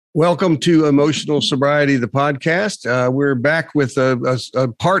Welcome to Emotional Sobriety, the podcast. We're back with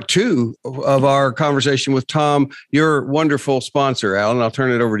a part two of our conversation with Tom, your wonderful sponsor, Alan. I'll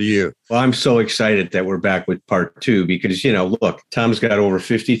turn it over to you. Well, I'm so excited that we're back with part two because, look, Tom's got over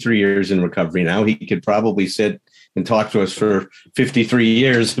 53 years in recovery now. He could probably sit and talk to us for 53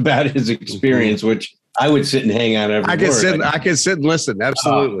 years about his experience, which I would sit and hang on every word. I can sit and listen.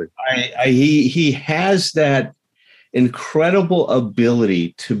 Absolutely. He has that incredible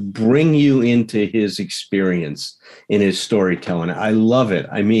ability to bring you into his experience in his storytelling. I love it.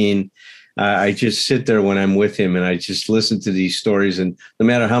 I mean, I just sit there when I'm with him and I just listen to these stories, and no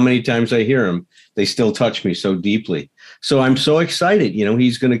matter how many times I hear them, they still touch me so deeply. So I'm so excited.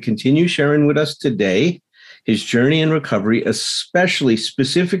 He's going to continue sharing with us today his journey in recovery,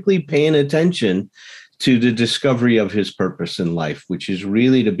 specifically paying attention to the discovery of his purpose in life, which is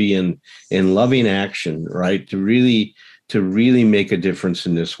really to be in loving action, right? To really make a difference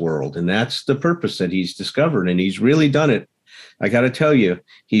in this world. And that's the purpose that he's discovered. And he's really done it. I got to tell you,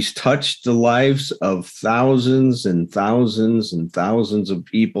 he's touched the lives of thousands and thousands and thousands of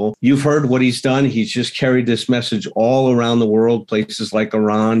people. You've heard what he's done. He's just carried this message all around the world, places like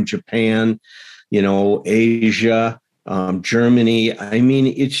Iran, Japan, Asia, Germany. I mean,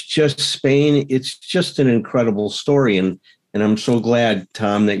 it's just Spain. It's just an incredible story. And I'm so glad,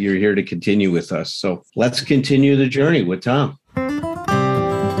 Tom, that you're here to continue with us. So let's continue the journey with Tom.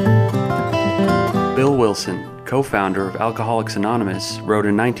 Bill Wilson, co-founder of Alcoholics Anonymous, wrote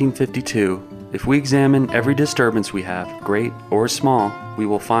in 1952, "If we examine every disturbance we have, great or small, we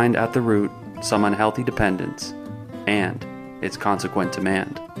will find at the root some unhealthy dependence and its consequent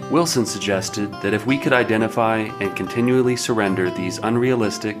demand." Wilson suggested that if we could identify and continually surrender these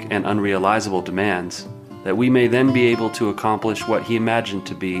unrealistic and unrealizable demands, that we may then be able to accomplish what he imagined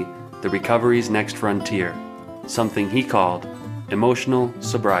to be the recovery's next frontier, something he called emotional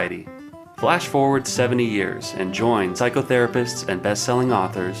sobriety. Flash forward 70 years and join psychotherapists and best-selling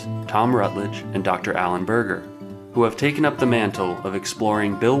authors Tom Rutledge and Dr. Alan Berger, who have taken up the mantle of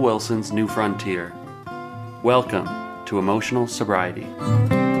exploring Bill Wilson's new frontier. Welcome to Emotional Sobriety.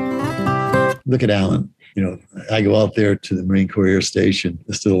 Look at Alan. I go out there to the Marine Corps Air Station.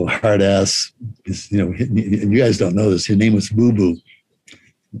 This little hard ass is, and you guys don't know this. His name was Boo Boo.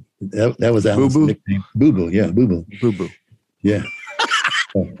 That was Alan's nickname. Boo Boo, yeah, Boo Boo. Boo Boo. Yeah.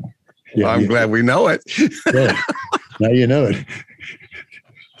 Yeah, I'm glad we know it. Yeah. Now you know it.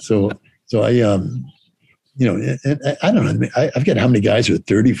 So I, and I don't know. I forget how many guys were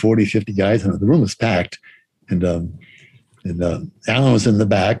 30, 40, 50 guys. I don't know. The room was packed, and Alan was in the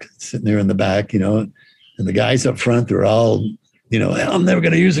back, sitting there in the back, and the guys up front, they're all, I'm never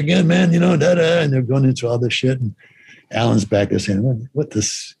going to use again, man, and they're going into all this shit. And Alan's back there saying, what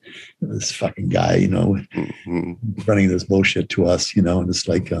this fucking guy, running this bullshit to us, and it's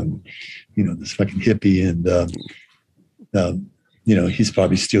like, this fucking hippie. And, he's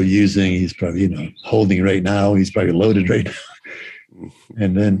probably still using, he's probably, holding right now. He's probably loaded right now.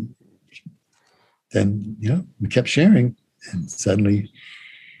 And then, we kept sharing. And suddenly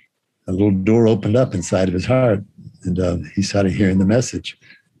a little door opened up inside of his heart, and he started hearing the message,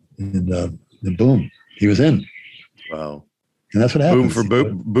 and then boom, he was in. Wow. And that's what happened.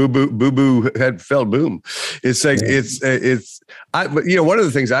 Boom for boo boo had felt boom. It's like, but one of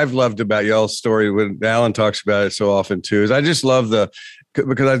the things I've loved about y'all's story when Alan talks about it so often too, is I just love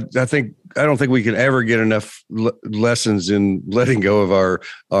because I don't think we can ever get enough lessons in letting go of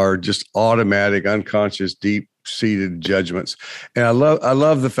our just automatic, unconscious, deep-seated judgments. And I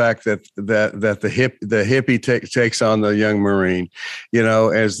love the fact that the hippie takes on the young Marine,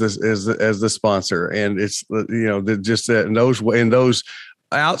 as the sponsor, and it's just that in those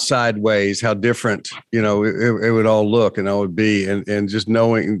outside ways how different it would all look and all would be, and just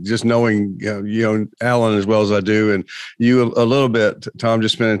knowing Alan as well as I do, and you a little bit, Tom,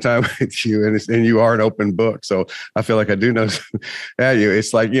 just spending time with you, and you are an open book, so I feel like I do know at you.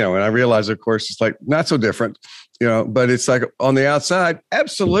 It's like, and I realize, of course, it's like not so different, but it's like on the outside,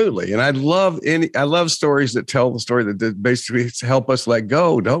 absolutely. And I love stories that tell the story that basically help us let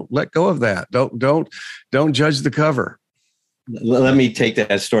go. Don't let go of that. Don't judge the cover. Let me take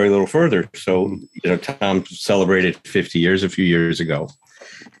that story a little further. So, Tom celebrated 50 years a few years ago.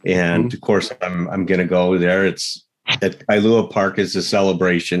 And of course, I'm going to go there. It's at Kailua Park is a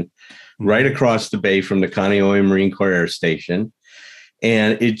celebration right across the bay from the Kaneohe Marine Corps Air Station.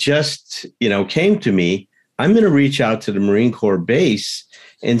 And it just, came to me, I'm going to reach out to the Marine Corps base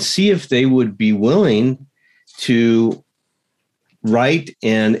and see if they would be willing to write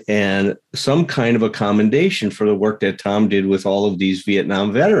and some kind of a commendation for the work that Tom did with all of these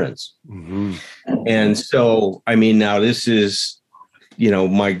Vietnam veterans. Mm-hmm. And so, now this is,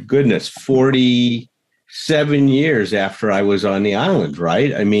 my goodness, 47 years after I was on the island,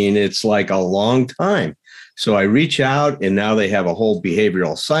 right? I mean, it's like a long time. So I reach out, and now they have a whole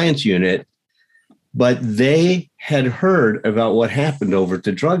behavioral science unit, but they had heard about what happened over at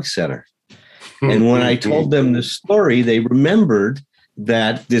the drug center. And when I told them the story, they remembered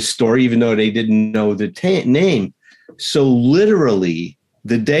that this story, even though they didn't know the name. So literally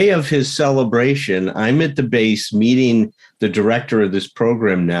the day of his celebration, I'm at the base meeting the director of this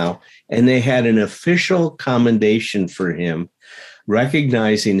program now, and they had an official commendation for him,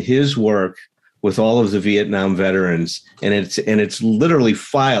 recognizing his work with all of the Vietnam veterans. And it's literally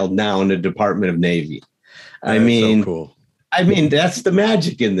filed now in the Department of Navy. I mean, so cool. I mean, that's the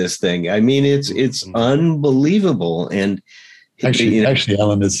magic in this thing. I mean, it's unbelievable. And actually,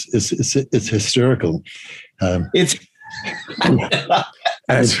 Alan, it's hysterical. It's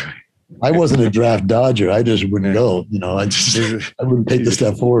That's I wasn't a draft dodger. I just wouldn't go. I wouldn't take the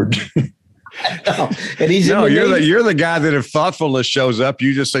step forward. And he's you're the guy that if thoughtfulness shows up,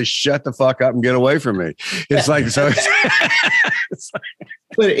 you just say, shut the fuck up and get away from me. It's like, so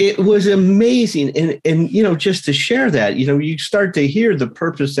but it was amazing. And just to share that, you start to hear the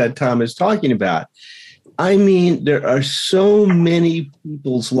purpose that Tom is talking about. I mean, there are so many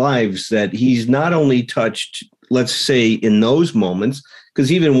people's lives that he's not only touched, let's say, in those moments, because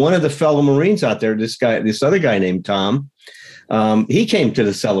even one of the fellow Marines out there, this other guy named Tom, he came to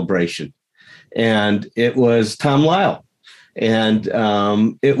the celebration, and it was Tom Lyle. And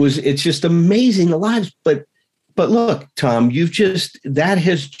it's just amazing the lives. But look, Tom, that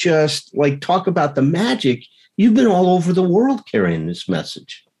has just like, talk about the magic. You've been all over the world carrying this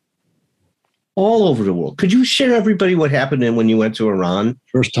message. All over the world. Could you share everybody what happened when you went to Iran?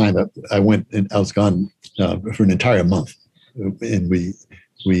 First time I went, and I was gone for an entire month, and we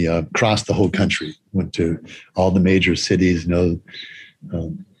crossed the whole country. Went to all the major cities,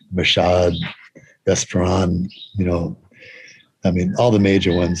 Mashhad, Isfahan, I mean, all the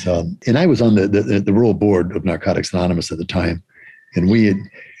major ones. And I was on the rural board of Narcotics Anonymous at the time, and we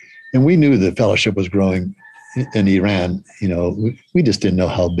knew the fellowship was growing in Iran. We just didn't know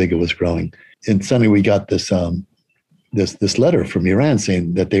how big it was growing. And suddenly we got this this letter from Iran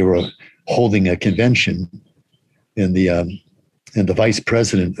saying that they were holding a convention, and the vice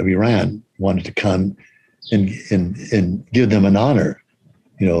president of Iran wanted to come and give them an honor,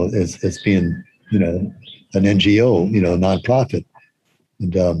 as being an NGO, nonprofit,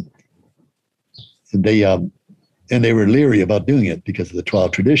 and they were leery about doing it because of the 12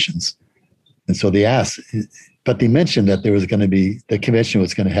 traditions, and so they asked. But they mentioned that the convention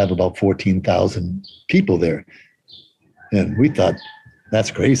was going to have about 14,000 people there. And we thought, that's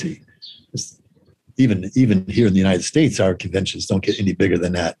crazy. Even here in the United States, our conventions don't get any bigger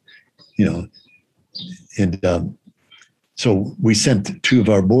than that, And so we sent two of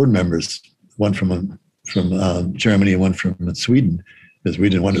our board members, one from Germany and one from Sweden, because we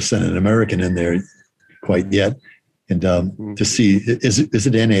didn't want to send an American in there quite yet. And to see, is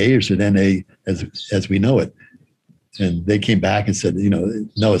it NA or is it NA as we know it? And they came back and said,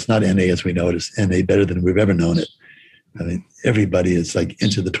 no, it's not NA as we know it. It's NA better than we've ever known it. I mean, everybody is like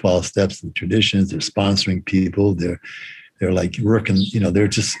into the 12 steps and traditions. They're sponsoring people. They're like working,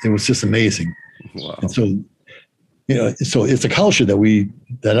 it was just amazing. Wow. And so, so it's a culture that I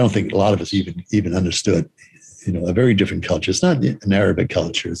don't think a lot of us even understood, a very different culture. It's not an Arabic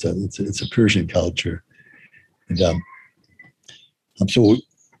culture. It's a Persian culture. And so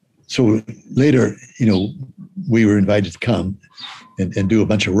later, we were invited to come and do a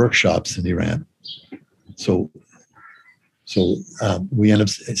bunch of workshops in Iran. So we ended up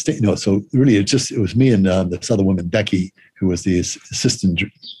staying. So really, it was me and this other woman, Becky, who was the assistant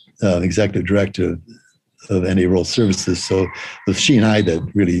executive director of NA Rural Services. So it was she and I that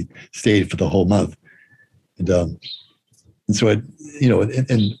really stayed for the whole month, and so and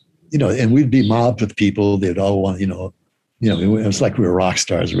we'd be mobbed with people. They'd all want, it was like we were rock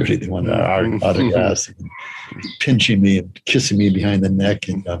stars, really. They wanted our autographs, and pinching me and kissing me behind the neck.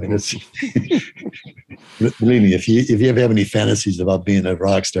 And I mean, it's believe me, if you ever have any fantasies about being a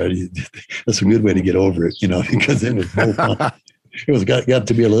rock star, that's a good way to get over it, because it was no fun. It was got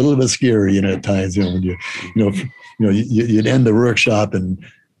to be a little bit scary, at times, when you'd end the workshop and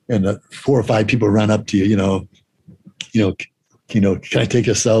 4 or 5 people run up to you, can I take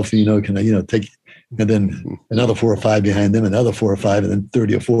a selfie? Can I, take. And then another 4 or 5 behind them, another 4 or 5, and then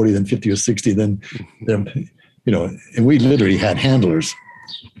 30 or 40, then 50 or 60, then and we literally had handlers,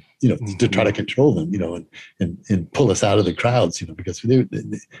 to try to control them, and pull us out of the crowds, because they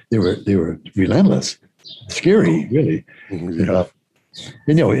were relentless, scary, really. Yeah.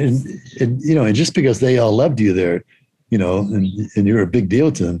 And just because they all loved you there, and you're a big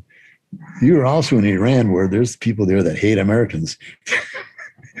deal to them. You're also in Iran where there's people there that hate Americans.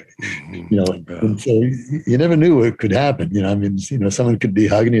 And so you never knew what could happen. Someone could be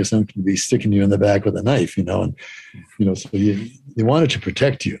hugging you, someone could be sticking you in the back with a knife, so they wanted to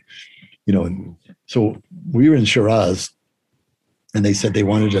protect you, and so we were in Shiraz, and they said they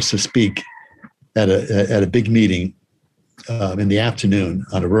wanted us to speak at a big meeting in the afternoon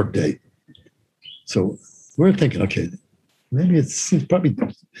on a work day. So we're thinking, okay, maybe it's probably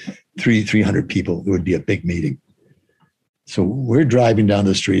 300 people. It would be a big meeting. So we're driving down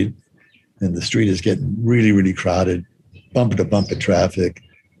the street, and the street is getting really, really crowded, bumper to bumper traffic,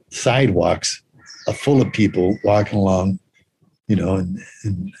 sidewalks are full of people walking along, and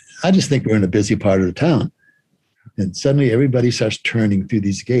I just think we're in a busy part of the town. And suddenly everybody starts turning through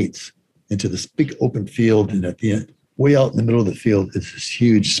these gates into this big open field. And at the end, way out in the middle of the field is this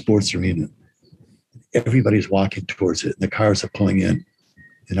huge sports arena. Everybody's walking towards it, and the cars are pulling in,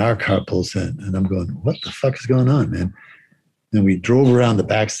 and our car pulls in, and I'm going, what the fuck is going on, man? And we drove around the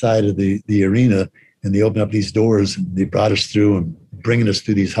backside of the arena, and they opened up these doors, and they brought us through and bringing us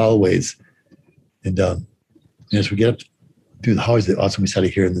through these hallways. And as we get up through the hallways, also we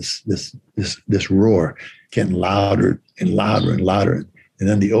started hearing this roar getting louder and louder and louder. And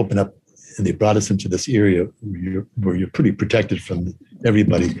then they open up, and they brought us into this area where you're pretty protected from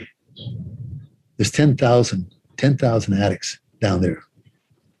everybody. There's 10,000 addicts down there,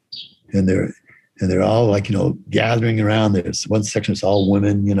 and they're all like gathering around. There's one section that's all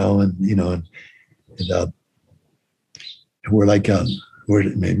women, and we're like,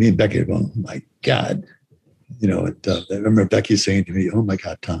 me and Becky are going, oh my God, I remember Becky saying to me, oh my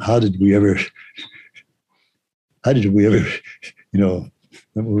God, Tom, how did we ever, what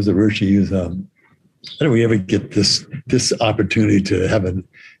was the word she used? How did we ever get this opportunity to have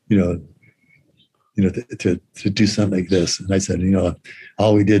to do something like this? And I said,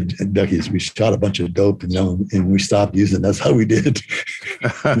 all we did, Becky, is we shot a bunch of dope, and we stopped using it. That's how we did.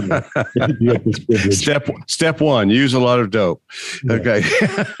 Step one, use a lot of dope. Yeah. Okay.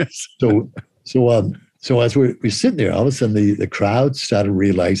 So as we're sitting there, all of a sudden the crowd started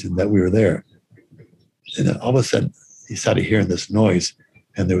realizing that we were there. And then all of a sudden he started hearing this noise,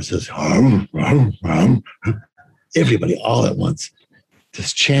 and there was this everybody all at once,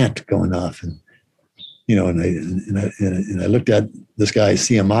 this chant going off. And and I looked at this guy,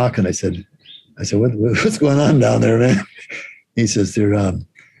 Siamak, and I said, what's going on down there, man? He says they're all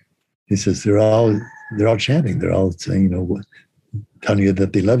chanting. They're all saying, telling you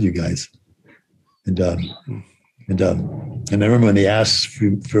that they love you guys. And I remember when they asked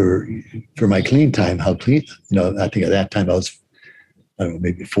for my clean time, how clean, I think at that time I was, I don't know,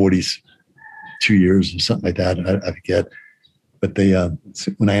 maybe 42 years or something like that. I forget. But they,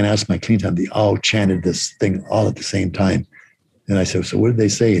 when I asked my clean time, they all chanted this thing all at the same time. And I said, so what did they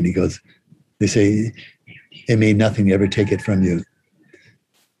say? And he goes, they say, it may nothing ever take it from you.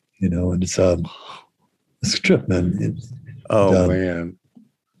 And it's a trip, man. Man.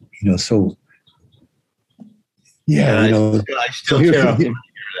 So, yeah. I still tear up when I hear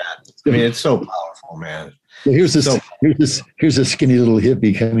that. I mean, it's so powerful, man. So here's a skinny little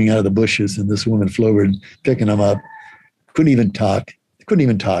hippie coming out of the bushes, and this woman forward picking him up. Couldn't even talk.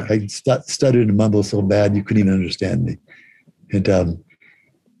 I stuttered and mumbled so bad you couldn't even understand me. And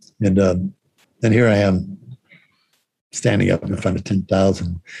here I am standing up in front of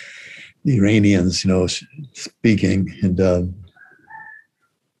 10,000 Iranians, speaking. And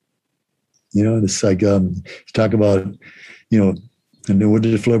it's like talk about, and what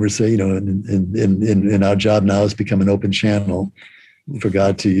did Flober say? And our job now is become an open channel for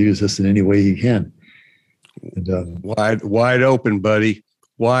God to use us in any way He can. And, wide open, buddy.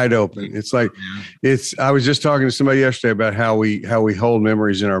 Wide open. It's like I was just talking to somebody yesterday about how we hold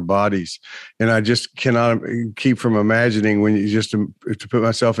memories in our bodies, and I just cannot keep from imagining when you just to put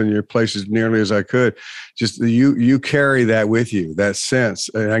myself in your place as nearly as I could. Just you carry that with you, that sense,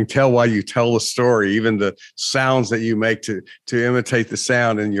 and I can tell why you tell the story. Even the sounds that you make to imitate the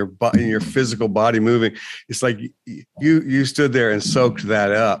sound in your physical body moving. It's like you stood there and soaked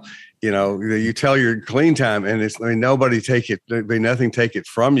that up. You tell your clean time, and nobody take it, nothing take it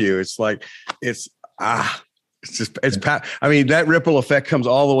from you. It's like, that ripple effect comes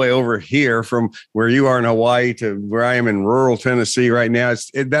all the way over here from where you are in Hawaii to where I am in rural Tennessee right now.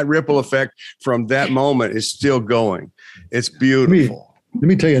 That ripple effect from that moment is still going. It's beautiful. Let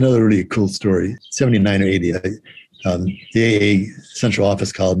me tell you another really cool story. 79 or 80, the AA central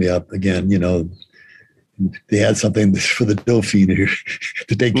office called me up again, they had something for the dope fiend here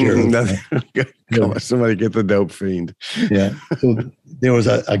to take care of. Somebody get the dope fiend. Yeah. So there was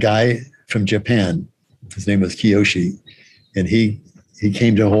a guy from Japan. His name was Kiyoshi. and he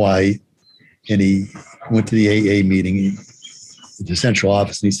came to Hawaii, and he went to the AA meeting, the central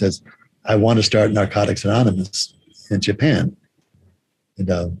office, and he says, "I want to start Narcotics Anonymous in Japan."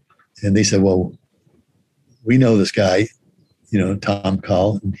 And they said, "Well, we know this guy, Tom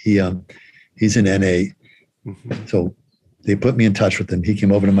Call, and he's in NA." Mm-hmm. So they put me in touch with him. He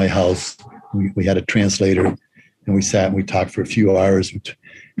came over to my house. We had a translator, and we sat and we talked for a few hours.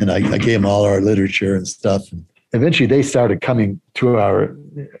 And I gave him all our literature and stuff. And eventually, they started coming to our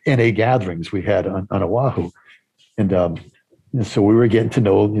NA gatherings we had on Oahu, and so we were getting to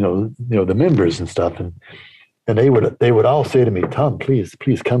know the members and stuff. And they would all say to me, "Tom, please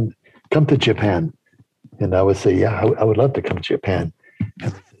come to Japan." And I would say, "Yeah, I would love to come to Japan."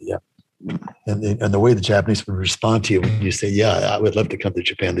 And, yeah. And the way the Japanese would respond to you when you say, "Yeah, I would love to come to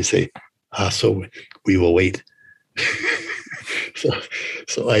Japan," they say, "So we will wait." So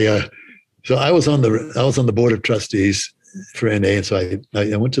I was on the board of trustees for NA, and so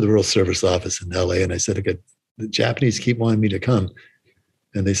I went to the Rural Service Office in LA, and I said, "Okay, the Japanese keep wanting me to come,"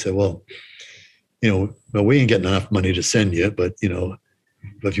 and they said, "Well, we ain't getting enough money to send you, but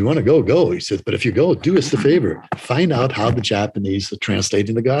if you want to go, go." He says, "But if you go, do us the favor, find out how the Japanese are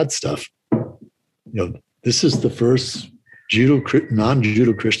translating the God stuff. This is the first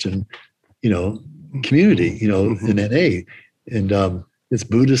non-Judo Christian, community, in NA, and it's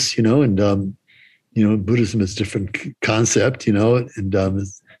Buddhist, and Buddhism is a different concept, and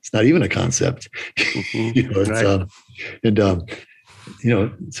it's not even a concept,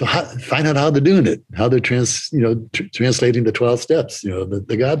 so find out how they're doing it, how they're translating the 12 steps,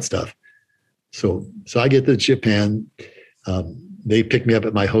 the God stuff." So I get to Japan. They pick me up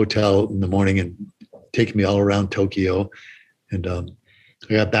at my hotel in the morning and take me all around Tokyo. And I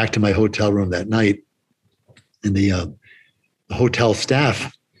got back to my hotel room that night, and the hotel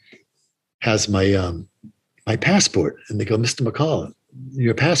staff has my passport, and they go, "Mr. McCall,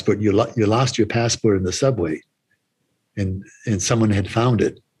 your passport, you lost your passport in the subway." And someone had found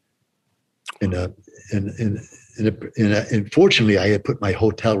it, and fortunately, I had put my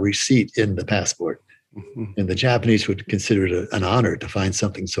hotel receipt in the passport, mm-hmm. and the Japanese would consider it an honor to find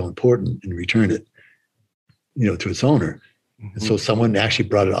something so important and return it, to its owner. Mm-hmm. And so someone actually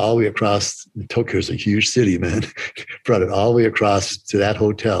brought it all the way across. Tokyo is a huge city, man. Brought it all the way across to that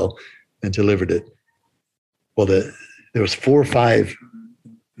hotel and delivered it. Well, there was 4 or 5,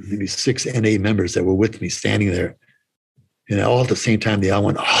 maybe 6 NA members that were with me standing there. And all at the same time, they all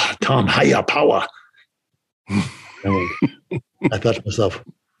went, "Oh, Tom, higher power." I thought to myself,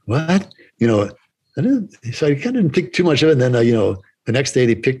 what? So I kind of didn't think too much of it. And then, the next day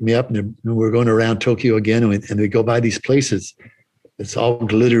they picked me up, and we're going around Tokyo again. And we go by these places. It's all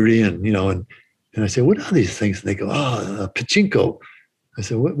glittery. And I say, "What are these things?" And they go, "Oh, pachinko." I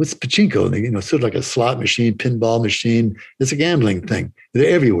said, "What's pachinko?" And they, sort of like a slot machine, pinball machine. It's a gambling thing.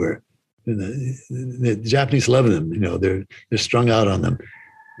 They're everywhere. And the Japanese love them, they're strung out on them.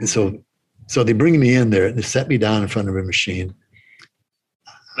 And so they bring me in there, and they set me down in front of a machine.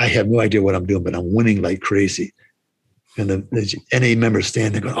 I have no idea what I'm doing, but I'm winning like crazy. And the NA members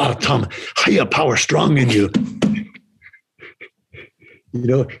stand there going, "Oh, Tom, higher power strong in you."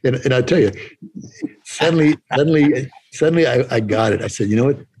 And I tell you, suddenly I got it. I said, "You know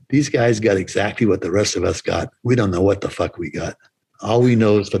what? These guys got exactly what the rest of us got. We don't know what the fuck we got. All we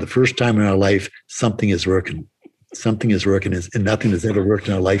know is for the first time in our life, something is working. Something is working, and nothing has ever worked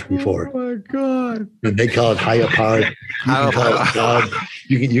in our life before." Oh my God! And they call it higher power. You can call it God.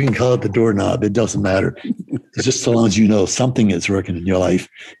 You can call it the doorknob. It doesn't matter. It's just so long as you know something is working in your life,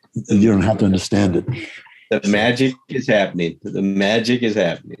 and you don't have to understand it. The magic is happening. The magic is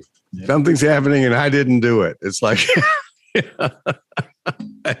happening. Something's happening, and I didn't do it. It's like,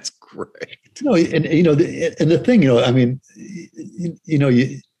 that's great. And the thing,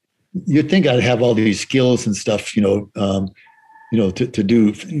 you'd think I'd have all these skills and stuff, to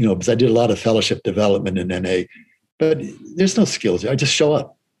do, because I did a lot of fellowship development in NA, but there's no skills. I just show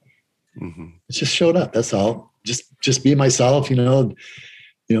up. Mm-hmm. It's just showed up. That's all. Just be myself. Don't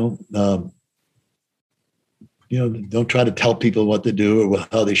try to tell people what to do or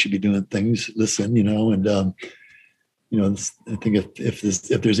how they should be doing things. Listen, and I think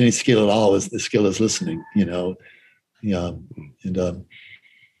if there's any skill at all, the skill is listening. You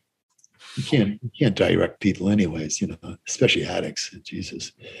can't direct people anyways. Especially addicts.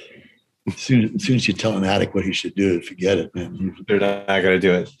 Jesus. As soon as you tell an addict what he should do, forget it, man. They're not going to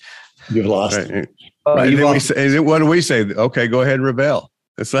do it. You've lost. Right. What do we say? Okay, go ahead and rebel.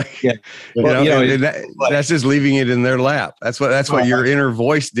 It's like, Yeah. Well, Well, that's just leaving it in their lap. That's what your inner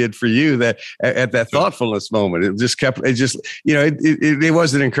voice did for you. That at that thoughtfulness moment, it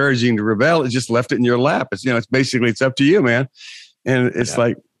wasn't encouraging to rebel. It just left it in your lap. It's basically, it's up to you, man. And it's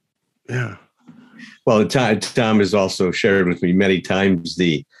like, yeah. Well, Tom has also shared with me many times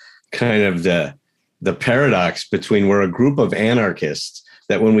the kind of the paradox between we're a group of anarchists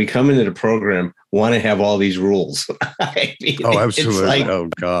that when we come into the program want to have all these rules. I mean, absolutely. Like, oh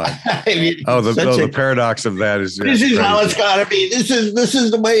God. I mean, the paradox of that is this is how it's got to be. This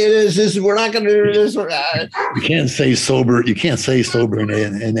is the way it is. We're not going to do this. You can't say sober. You can't say sober and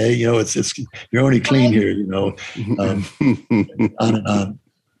it's you're only clean here. On and on.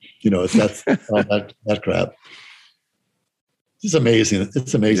 That's all that crap. It's amazing.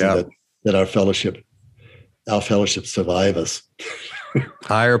 It's amazing that our fellowship survive us.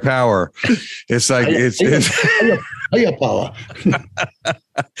 Higher power. It's like higher power.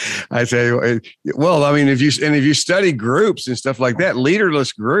 I tell you, well, I mean, if you study groups and stuff like that,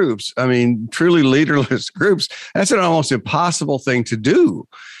 leaderless groups, I mean, truly leaderless groups, that's an almost impossible thing to do.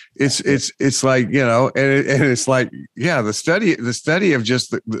 It's like, and it's like, the study of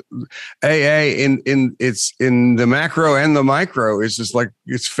just the AA in the macro and the micro is just like,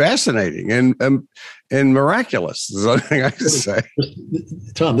 it's fascinating and miraculous is the only thing I can say.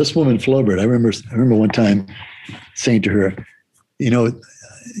 Tom, this woman Flaubert, I remember one time saying to her,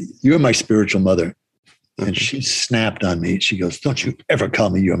 you're my spiritual mother. And she snapped on me. She goes, don't you ever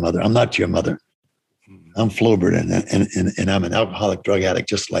call me your mother. I'm not your mother. I'm Flaubert, and I'm an alcoholic drug addict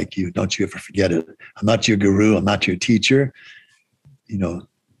just like you. Don't you ever forget it. I'm not your guru. I'm not your teacher.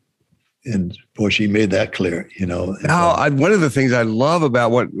 And boy, she made that clear. One of the things I love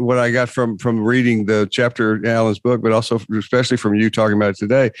about what I got from reading the chapter in Alan's book, but also especially from you talking about it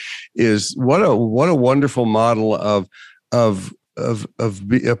today, is what a wonderful model of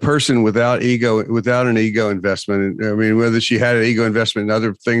a person without an ego investment. I mean, whether she had an ego investment in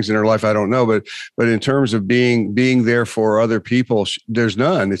other things in her life, I don't know. But in terms of being there for other people, there's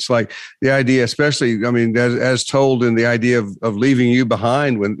none. It's like the idea, especially, I mean, as told in the idea of leaving you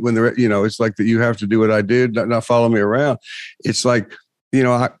behind when it's like that you have to do what I did, not follow me around. It's like,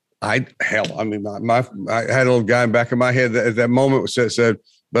 I had a little guy in the back of my head that at that moment said,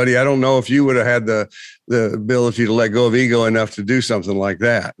 buddy, I don't know if you would have had the ability to let go of ego enough to do something like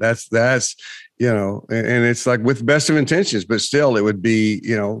that. That's and it's like with best of intentions, but still it would be,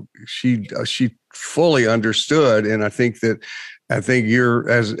 she fully understood. And I think you're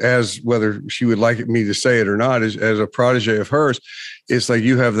as whether she would like me to say it or not, as a protege of hers, it's like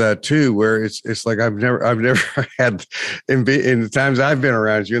you have that too, where it's like I've never had in the times I've been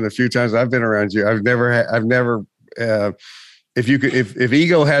around you and the few times I've been around you, I've never if if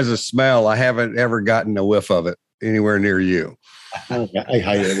ego has a smell, I haven't ever gotten a whiff of it anywhere near you. I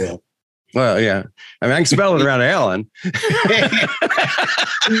highly will. Well, yeah. I mean, I can smell it around Alan.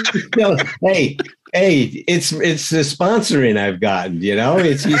 Hey, it's the sponsoring I've gotten,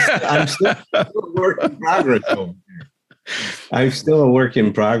 I'm still a work in progress over here. I'm still a work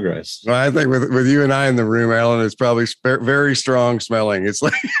in progress. Well, I think with you and I in the room, Alan, it's probably very strong smelling. It's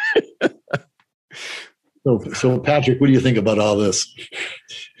like... So Patrick, what do you think about all this?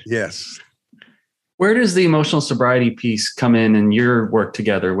 Yes. Where does the emotional sobriety piece come in your work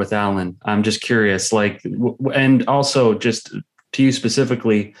together with Alan? I'm just curious, and also just to you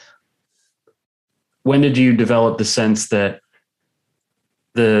specifically, when did you develop the sense that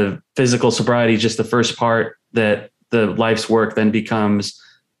the physical sobriety is just the first part, that the life's work then becomes,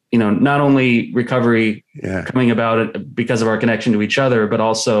 not only recovery coming about it because of our connection to each other, but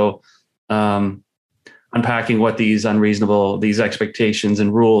also, unpacking what these expectations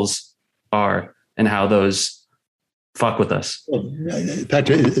and rules are and how those fuck with us. Well,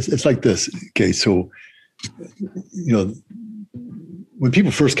 Patrick, it's like this. Okay. So, when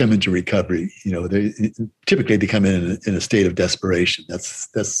people first come into recovery, they typically come in a state of desperation. That's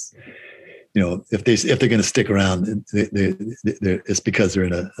if they're going to stick around, it's because they're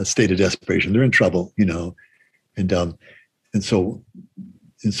in a state of desperation. They're in trouble, and so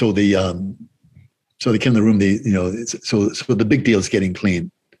they come in the room. So the big deal is getting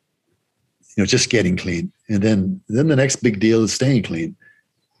clean. Just getting clean, and then the next big deal is staying clean,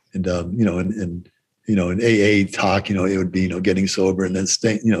 and in AA talk, it would be getting sober and then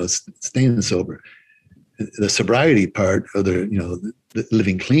staying sober. The sobriety part, or the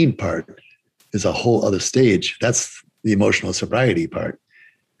living clean part, is a whole other stage. That's the emotional sobriety part.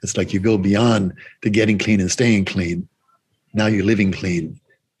 It's like you go beyond the getting clean and staying clean. Now you're living clean,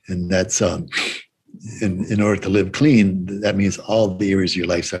 and that's in order to live clean, that means all the areas of your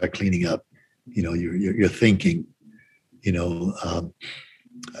life start cleaning up. Your thinking,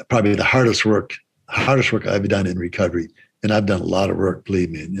 probably the hardest work I've done in recovery. And I've done a lot of work, believe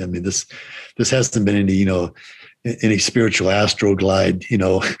me. I mean, this hasn't been any spiritual astro glide,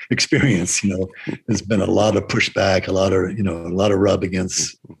 experience. There's been a lot of pushback, a lot of rub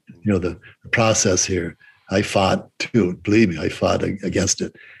against, the process here. I fought too. Believe me, I fought against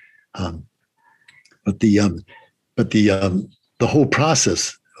it. But the whole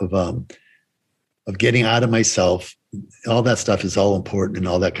process of getting out of myself, all that stuff is all important and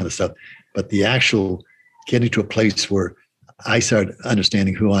all that kind of stuff. But the actual getting to a place where I started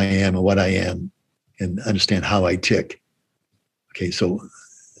understanding who I am and what I am, and understand how I tick. Okay, so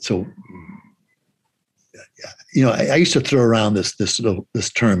I used to throw around this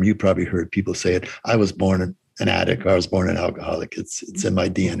term. You probably heard people say it. I was born an addict, or I was born an alcoholic. It's in my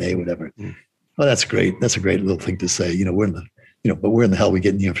DNA, whatever. Well, that's great. That's a great little thing to say. But where in the hell are we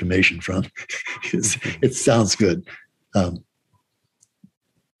getting the information from? It sounds good.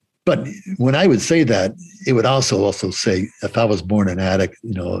 But when I would say that, it would also say, if I was born an addict,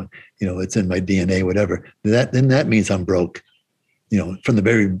 it's in my DNA, whatever. Then that means I'm broke. From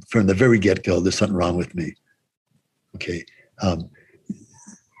the very get-go, there's something wrong with me. Okay,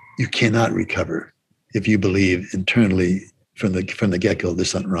 you cannot recover if you believe internally from the get-go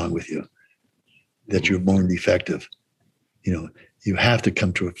there's something wrong with you, that you're born defective. You have to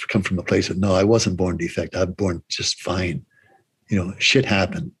come from a place of, no, I wasn't born defective. I'm born just fine. Shit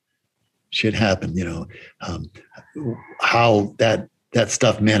happened. How that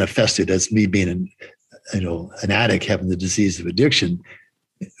stuff manifested as me being an addict, having the disease of addiction.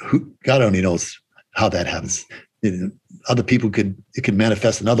 God only knows how that happens. Other people it could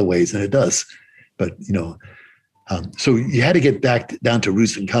manifest in other ways, and it does. But so you had to get back down to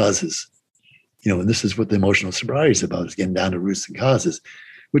roots and causes. And this is what the emotional sobriety is about: is getting down to roots and causes,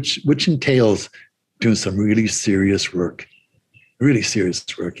 which entails doing some really serious work.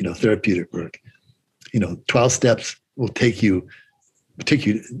 Therapeutic work. 12 steps will take you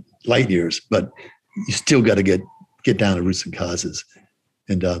light years, but you still got to get down to roots and causes.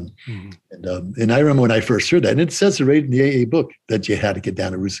 And I remember when I first heard that, and it says it right in the AA book that you had to get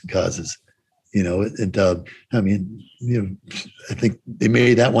down to roots and causes. I think they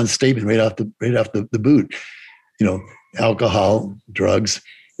made that one statement right off the boot. Alcohol, drugs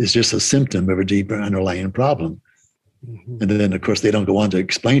is just a symptom of a deeper underlying problem. And then, of course, they don't go on to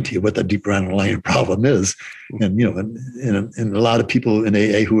explain to you what the deeper underlying problem is. And and a lot of people in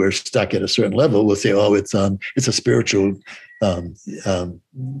AA who are stuck at a certain level will say, "Oh, it's a spiritual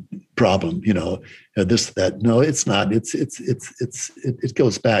problem." This, that. No, it's not. It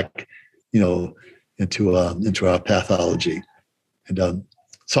goes back, into our pathology. And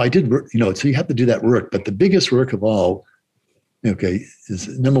so I did, So you have to do that work. But the biggest work of all, is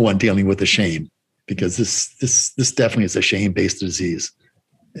number one, dealing with the shame. Because this definitely is a shame-based disease.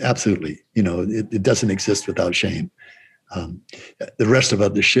 Absolutely. It doesn't exist without shame. The rest of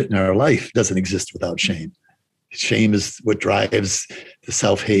the shit in our life doesn't exist without shame. Shame is what drives the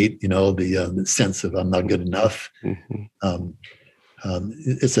self-hate, the sense of I'm not good enough.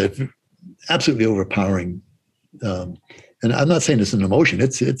 It's a absolutely overpowering. And I'm not saying it's an emotion.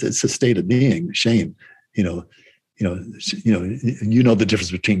 It's a state of being, shame. You know the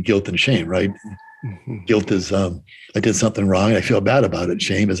difference between guilt and shame, right? Mm-hmm. Guilt is I did something wrong. I feel bad about it.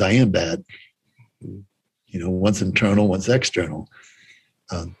 Shame is I am bad. One's internal, one's external.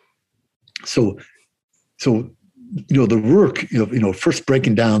 So the work, first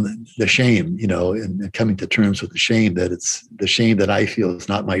breaking down the shame, and coming to terms with the shame, that it's the shame that I feel is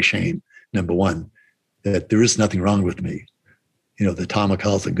not my shame. Number one, that there is nothing wrong with me. That Tom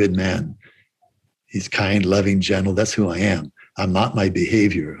McCall's a good man. He's kind, loving, gentle. That's who I am. I'm not my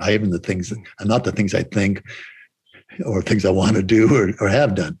behavior. I'm not the things I think or things I want to do or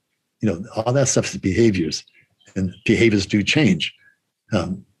have done. All that stuff is behaviors, and behaviors do change.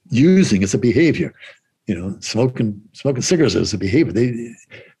 Using is a behavior. Smoking cigarettes is a behavior.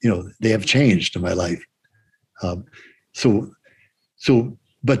 They have changed in my life. But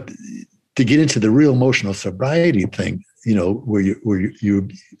to get into the real emotional sobriety thing, where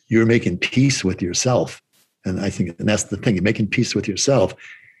you're making peace with yourself. And I think, and that's the thing, you're making peace with yourself.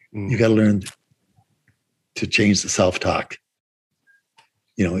 You got to learn to change the self-talk,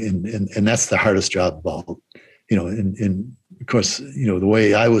 and that's the hardest job of all, and of course, the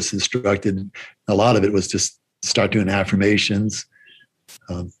way I was instructed, a lot of it was just start doing affirmations.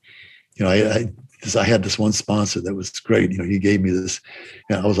 I had this one sponsor that was great. He gave me this,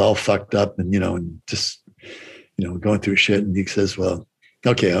 I was all fucked up and, and just, going through shit. And he says, well,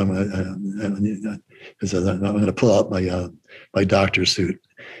 okay, I'm going to pull out my doctor's suit.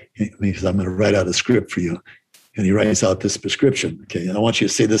 He says, I'm going to write out a script for you. And he writes out this prescription. Okay, I want you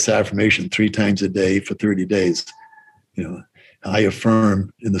to say this affirmation 3 times a day for 30 days. You know, I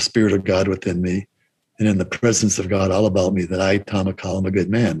affirm in the spirit of God within me and in the presence of God all about me that I, Tom McCall, am a good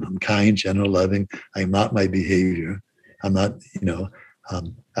man. I'm kind, gentle, loving. I am not my behavior. I'm not,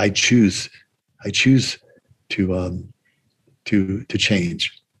 I choose to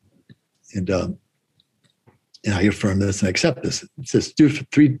change. And I affirm this and accept this. It says do it for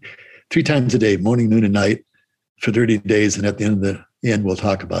three times a day, morning, noon, and night for 30 days. And at the end of the end, we'll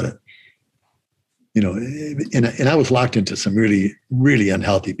talk about it. You know, and I was locked into some really, really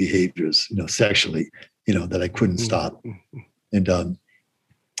unhealthy behaviors, sexually, that I couldn't stop. And,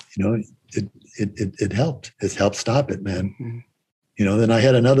 it helped. It's helped stop it, man. Then I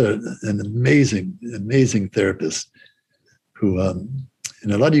had an amazing therapist who, and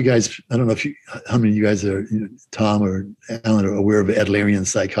a lot of you guys, I don't know how many of you guys are, Tom or Alan, are aware of Adlerian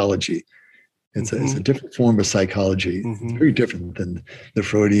psychology. It's a different form of psychology. It's very different than the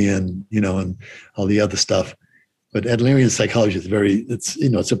Freudian, and all the other stuff. But Adlerian psychology is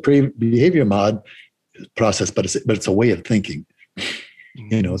it's a behavior mod process, but it's a way of thinking.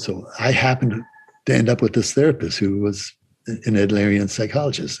 So I happened to end up with this therapist who was an Adlerian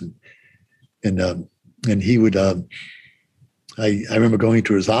psychologist, and he would. I remember going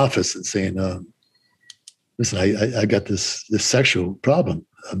to his office and saying, "Listen, I got this sexual problem.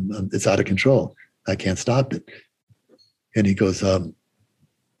 It's out of control. I can't stop it." And he goes,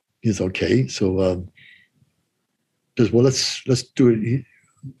 "He's okay." So, says, "Well, let's do it.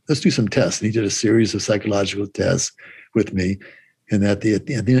 Let's do some tests." And he did a series of psychological tests with me. And at the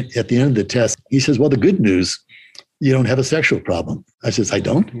end of the test, he says, "Well, the good news, you don't have a sexual problem." I says, "I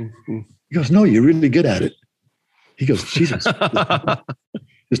don't?" He goes, "No, you're really good at it." He goes, "Jesus."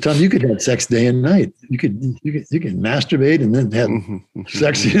 This time you could have sex day and night. You can masturbate and then have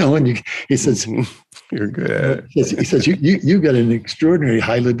sex, and he says, "You're good at it." He says, you've got an extraordinary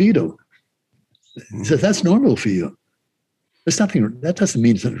high libido. He says, "That's normal for you. That doesn't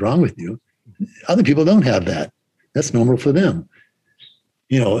mean something's wrong with you. Other people don't have that. That's normal for them."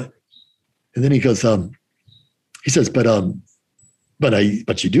 And then he goes, he says, but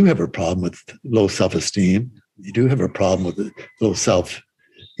you do have a problem with low self-esteem. You do have a problem with low self,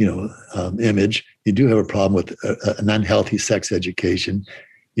 image. You do have a problem with an unhealthy sex education.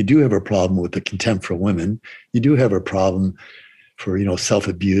 You do have a problem with the contempt for women. You do have a problem for,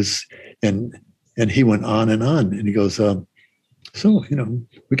 self-abuse. And he went on. And he goes, so,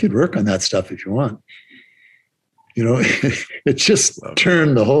 we could work on that stuff if you want. It just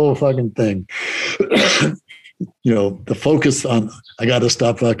turned the whole fucking thing. The focus on, I got to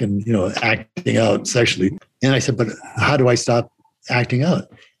stop fucking, acting out sexually. And I said, "But how do I stop acting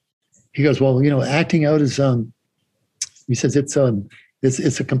out?" He goes, "Well, acting out is, he says, it's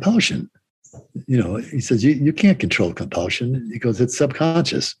a compulsion. He says, you can't control compulsion." He goes, "It's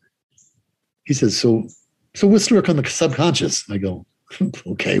subconscious." He says, so let's work on the subconscious. I go,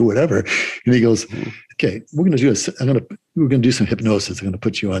 "Okay, whatever." And he goes, "Okay, we're going to do some hypnosis. I'm going to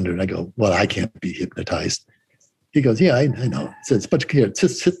put you under." And I go, "Well, I can't be hypnotized." He goes, "Yeah, I know." He says, "But here,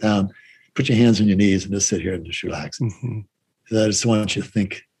 sit down, put your hands on your knees and just sit here and just relax." So I just want you to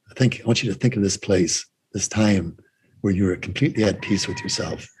think. I want you to think of this place, this time where you were completely at peace with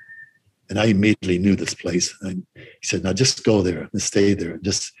yourself. And I immediately knew this place. And he said, "Now just go there and stay there.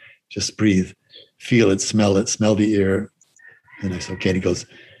 Just breathe, feel it, smell the air." And I said, "Okay." And he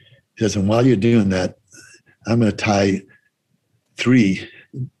says, "And while you're doing that, I'm going to tie 3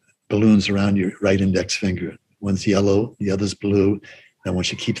 balloons around your right index finger. One's yellow, the other's blue. And I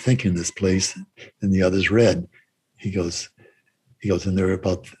want you to keep thinking this place, and the other's red." He goes, "And they're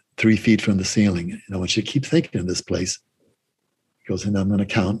about 3 feet from the ceiling. And I want you to keep thinking of this place." He goes, "And I'm going to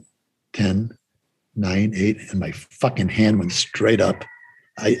count 10, 9, 8. And my fucking hand went straight up.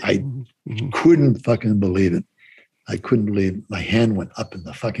 I couldn't fucking believe it. I couldn't believe my hand went up in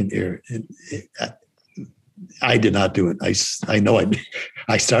the fucking air. I did not do it. I know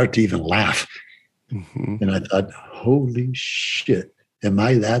I started to even laugh. And I thought, holy shit, am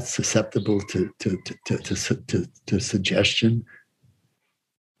I that susceptible to suggestion?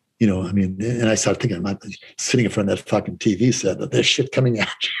 And I started thinking, I'm sitting in front of that fucking TV set, but there's shit coming at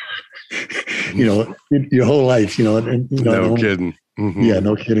you, your whole life, No kidding. Yeah,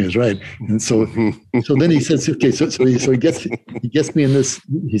 no kidding is right. And so then he says, okay, so he gets me in this.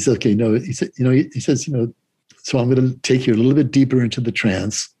 He says, okay, no, he says, so I'm going to take you a little bit deeper into the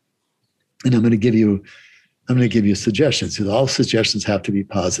trance, and I'm going to give you suggestions. So all suggestions have to be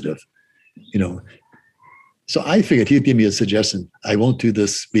positive, So I figured he'd give me a suggestion. I won't do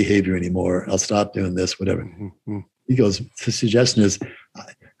this behavior anymore. I'll stop doing this, whatever. He goes, the suggestion is,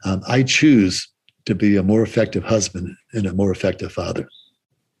 I choose to be a more effective husband and a more effective father.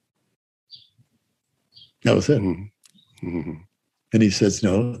 That was it. Mm-hmm. And he says,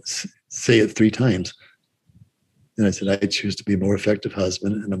 no, say it 3 times. And I said, I choose to be a more effective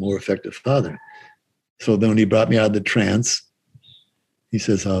husband and a more effective father. So then when he brought me out of the trance, he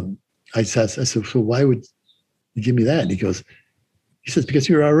says, I said, so why would you give me that? And he says, because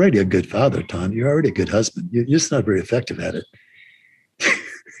you're already a good father, Tom. You're already a good husband. You're just not very effective at it.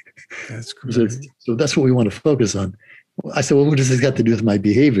 That's great. So that's what we want to focus on. I said, well, what does this got to do with my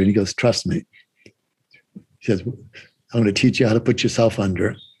behavior? And he goes, trust me. He says, I'm going to teach you how to put yourself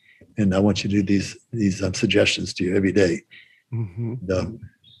under, and I want you to do these suggestions to you every day. Mm-hmm. And,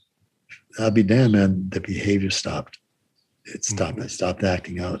 I'll be damned, man, the behavior stopped. It stopped. I stopped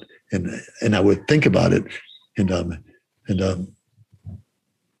acting out. And I would think about it. And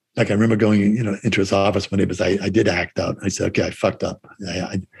like I remember going, into his office one day because I did act out. I said, okay, I fucked up.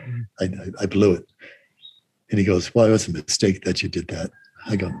 I blew it. And he goes, well, it was a mistake that you did that.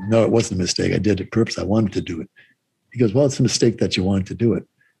 I go, no, it wasn't a mistake. I did it on purpose. I wanted to do it. He goes, well, it's a mistake that you wanted to do it.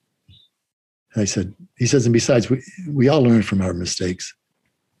 And he says, and besides, we all learn from our mistakes.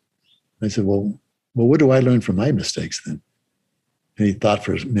 And I said, well, what do I learn from my mistakes then? And he thought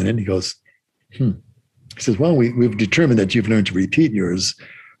for a minute and he goes, He says, well, we've determined that you've learned to repeat yours.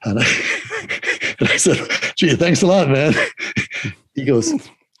 And I said, gee, thanks a lot, man. He goes,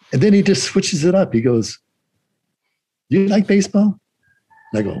 and then he just switches it up. He goes, do you like baseball?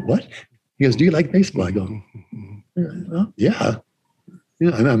 And I go, what? He goes, do you like baseball? I go, well, yeah.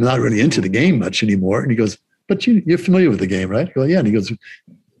 I'm not really into the game much anymore. And he goes, but you're familiar with the game, right? I go, yeah. And he goes, do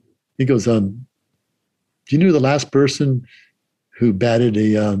you know who the last person who batted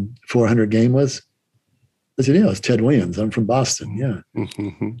a 400 game was? I said, yeah, it was Ted Williams. I'm from Boston. Yeah.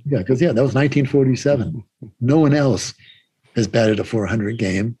 Yeah, because, that was 1947. No one else has batted a 400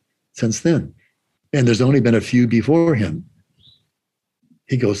 game since then. And there's only been a few before him.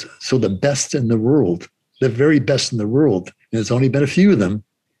 He goes, so the best in the world, the very best in the world, and there's only been a few of them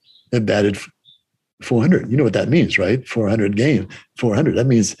that batted 400. You know what that means, right? 400 game, 400. That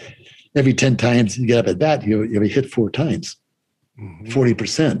means every 10 times you get up at bat, you hit 4 times,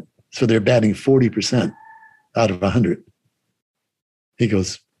 40%. So they're batting 40% out of 100. He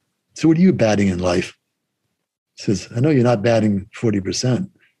goes, so what are you batting in life? He says, I know you're not batting 40%.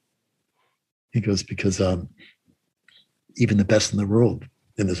 He goes, because even the best in the world,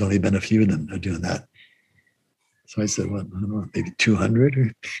 and there's only been a few of them that are doing that. So I said, well, I don't know, maybe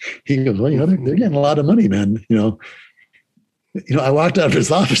 200? He goes, well, they're getting a lot of money, man. I walked out of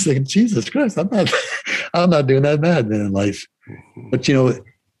his office thinking, Jesus Christ, I'm not doing that bad, man, in life.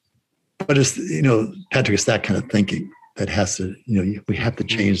 But, it's, Patrick, it's that kind of thinking that has to, we have to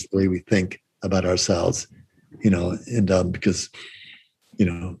change the way we think about ourselves, and because,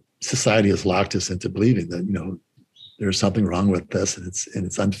 society has locked us into believing that, there's something wrong with us and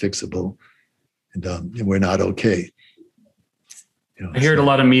it's unfixable, and we're not okay. I hear it a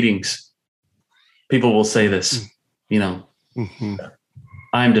lot of meetings. People will say this,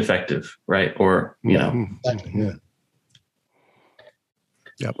 I'm defective, right? Or, Yeah.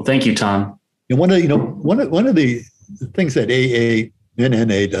 Well, thank you, Tom. And one of the things that AA and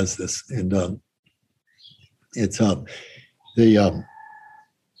NA does this, and it's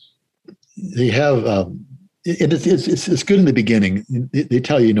they have it's good in the beginning. They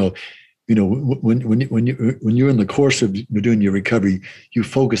tell you, when you're in the course of doing your recovery, you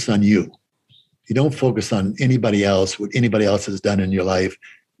focus on you. You don't focus on anybody else, what anybody else has done in your life.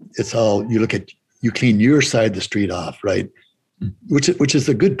 It's all you clean your side of the street off, right? Which is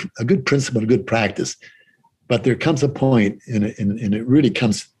a good principle, a good practice. But there comes a point, and it really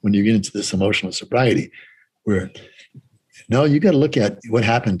comes when you get into this emotional sobriety, where no, you got to look at what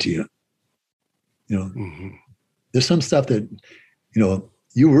happened to you. There's some stuff that,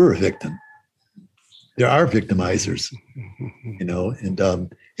 you were a victim. There are victimizers, and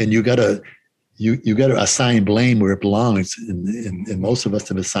you got to assign blame where it belongs. And most of us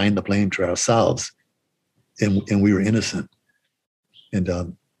have assigned the blame to ourselves, and we were innocent.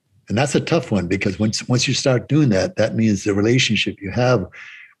 And that's a tough one, because once you start doing that, that means the relationship you have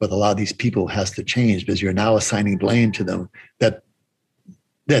with a lot of these people has to change, because you're now assigning blame to them that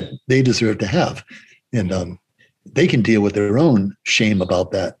they deserve to have, and they can deal with their own shame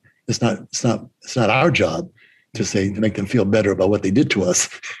about that. It's not our job to make them feel better about what they did to us.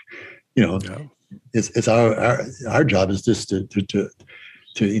 It's our job is just to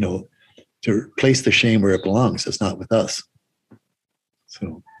place the shame where it belongs. It's not with us.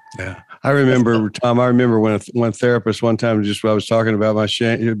 So yeah, I remember, Tom. I remember when one therapist one time I was talking about my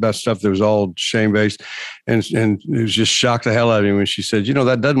shame, about stuff that was all shame based, and it was just shocked the hell out of me when she said,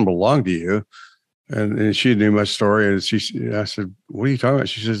 "That doesn't belong to you. And she knew my story. And I said, what are you talking about?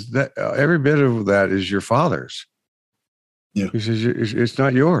 She says, that every bit of that is your father's. Yeah. He says, it's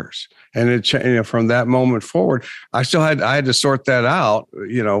not yours. And from that moment forward, I had to sort that out,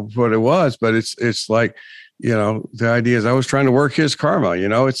 what it was, but it's like, the idea is I was trying to work his karma,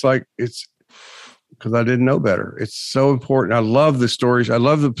 it's like, it's because I didn't know better. It's so important. I love the stories. I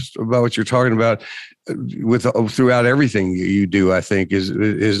love about what you're talking about throughout everything you do. I think is and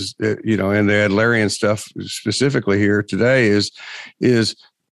the Adlerian stuff specifically here today is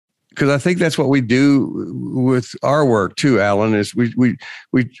because I think that's what we do with our work too, Alan. Is we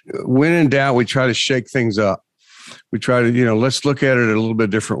when in doubt, we try to shake things up. We try to, let's look at it a little bit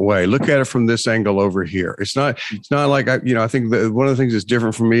different way. Look at it from this angle over here. It's not like, I think that one of the things that's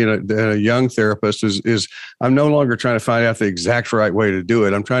different for me than a young therapist is I'm no longer trying to find out the exact right way to do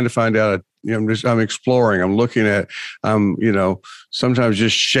it. I'm trying to find out, I'm exploring, I'm looking at, sometimes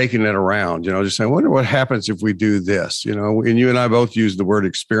just shaking it around, just saying, I wonder what happens if we do this, and you and I both use the word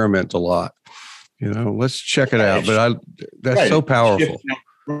experiment a lot, let's check it out. But that's so powerful.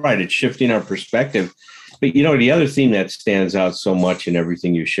 It's shifting our perspective. But, the other theme that stands out so much in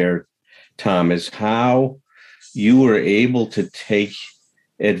everything you shared, Tom, is how you were able to take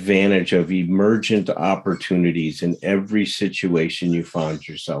advantage of emergent opportunities in every situation you found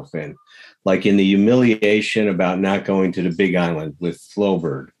yourself in. Like in the humiliation about not going to the Big Island with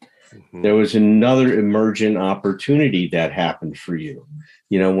Flowbird. Mm-hmm. There was another emergent opportunity that happened for you.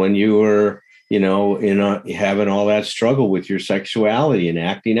 When you were, having all that struggle with your sexuality and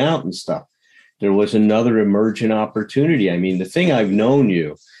acting out and stuff. There was another emergent opportunity. I mean, the thing I've known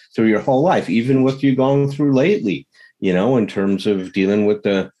you through your whole life, even what you've gone through lately, in terms of dealing with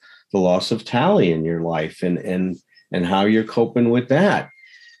the loss of Tally in your life and how you're coping with that.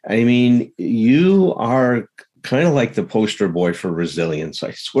 I mean, you are kind of like the poster boy for resilience.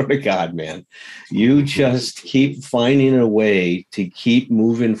 I swear to God, man, you just keep finding a way to keep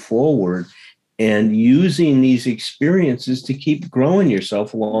moving forward and using these experiences to keep growing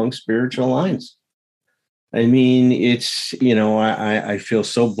yourself along spiritual lines. I mean, it's, I feel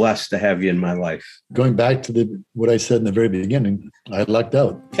so blessed to have you in my life. Going back to what I said in the very beginning, I lucked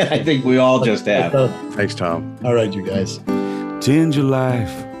out. I think we all just have. Thanks, Tom. All right, you guys. Tend your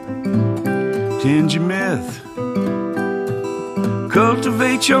life, tend your myth.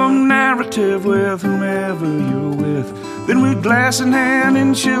 Cultivate your narrative with whomever you're with. Then with glass in hand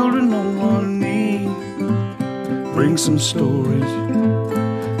and children on one knee, bring some stories,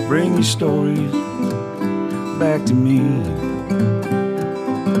 bring your stories back to me.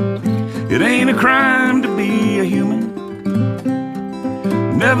 It ain't a crime to be a human.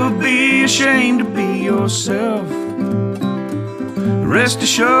 Never be ashamed to be yourself. Rest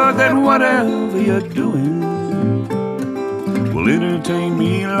assured that whatever you're doing will entertain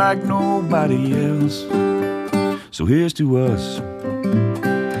me like nobody else. So here's to us,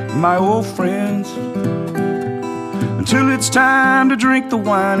 my old friends, until it's time to drink the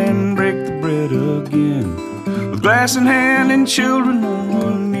wine and break the bread again. With glass in hand and children on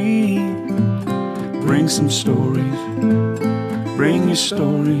one knee, bring some stories, bring your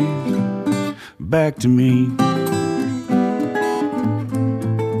stories back to me.